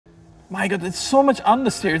My God, it's so much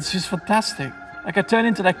understeer. It's just fantastic. Like I turn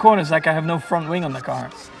into that corner, it's like I have no front wing on the car.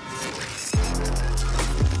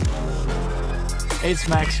 Hey, it's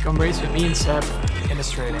Max. Come race with me and Seb in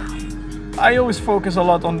Australia. I always focus a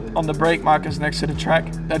lot on the brake markers next to the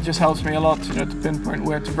track. That just helps me a lot, you know, to pinpoint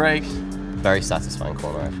where to brake. Very satisfying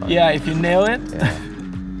corner, I find. Yeah, if you nail it. Yeah.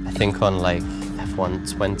 I think on like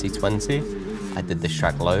F1 2020, I did this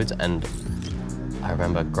track loads, and I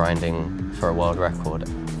remember grinding for a world record,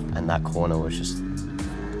 and that corner was just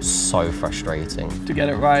so frustrating. To get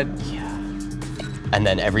it right. Yeah. And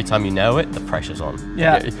then every time you nail it, the pressure's on.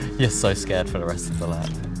 Yeah. You're so scared for the rest of the lap.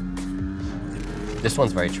 This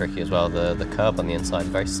one's very tricky as well. The curb on the inside,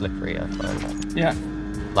 very slippery, I find. Yeah.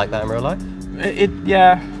 Like that in real life?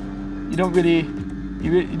 Yeah. You don't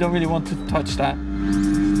really want to touch that.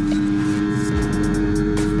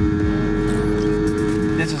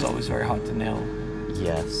 This is always very hard to nail.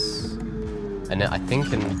 Yes. And I think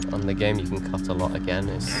on the game you can cut a lot again.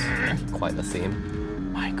 It's quite the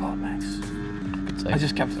theme. My God, Max. So, I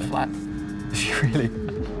just kept it flat. Really?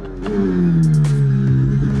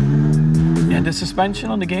 Yeah, the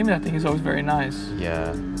suspension on the game, I think, is always very nice.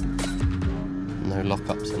 Yeah. No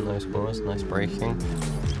lockups in those corners. Nice braking.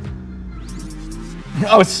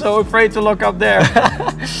 I was so afraid to lock up there.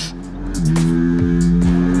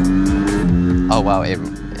 Oh wow, it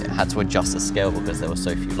had to adjust the scale because there were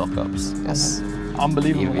so few lockups. Yes.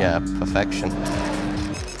 Unbelievable. Yeah, perfection.